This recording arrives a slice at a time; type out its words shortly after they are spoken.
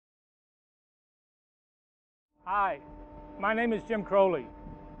Hi, my name is Jim Crowley.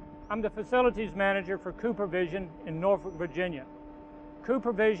 I'm the facilities manager for Cooper Vision in Norfolk, Virginia.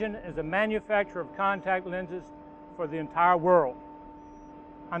 Cooper Vision is a manufacturer of contact lenses for the entire world.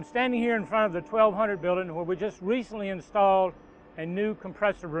 I'm standing here in front of the 1200 building where we just recently installed a new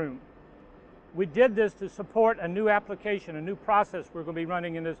compressor room. We did this to support a new application, a new process we're going to be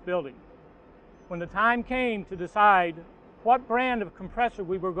running in this building. When the time came to decide what brand of compressor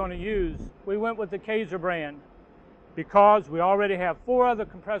we were going to use, we went with the Kaeser brand because we already have 4 other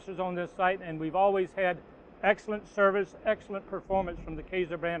compressors on this site and we've always had excellent service, excellent performance from the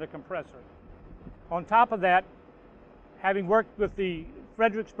Kaeser brand of compressor. On top of that, having worked with the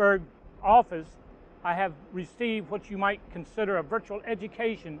Fredericksburg office, I have received what you might consider a virtual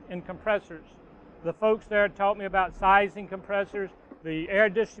education in compressors. The folks there taught me about sizing compressors, the air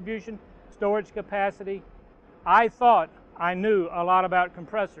distribution, storage capacity. I thought I knew a lot about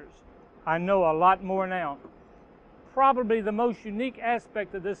compressors. I know a lot more now. Probably the most unique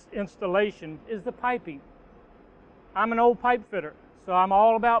aspect of this installation is the piping. I'm an old pipe fitter, so I'm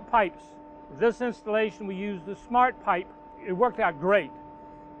all about pipes. This installation, we used the SmartPipe. It worked out great.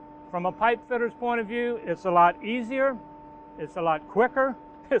 From a pipe fitter's point of view, it's a lot easier, it's a lot quicker,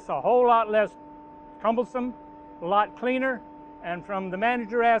 it's a whole lot less cumbersome, a lot cleaner, and from the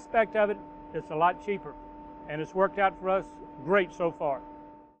manager aspect of it, it's a lot cheaper. And it's worked out for us great so far.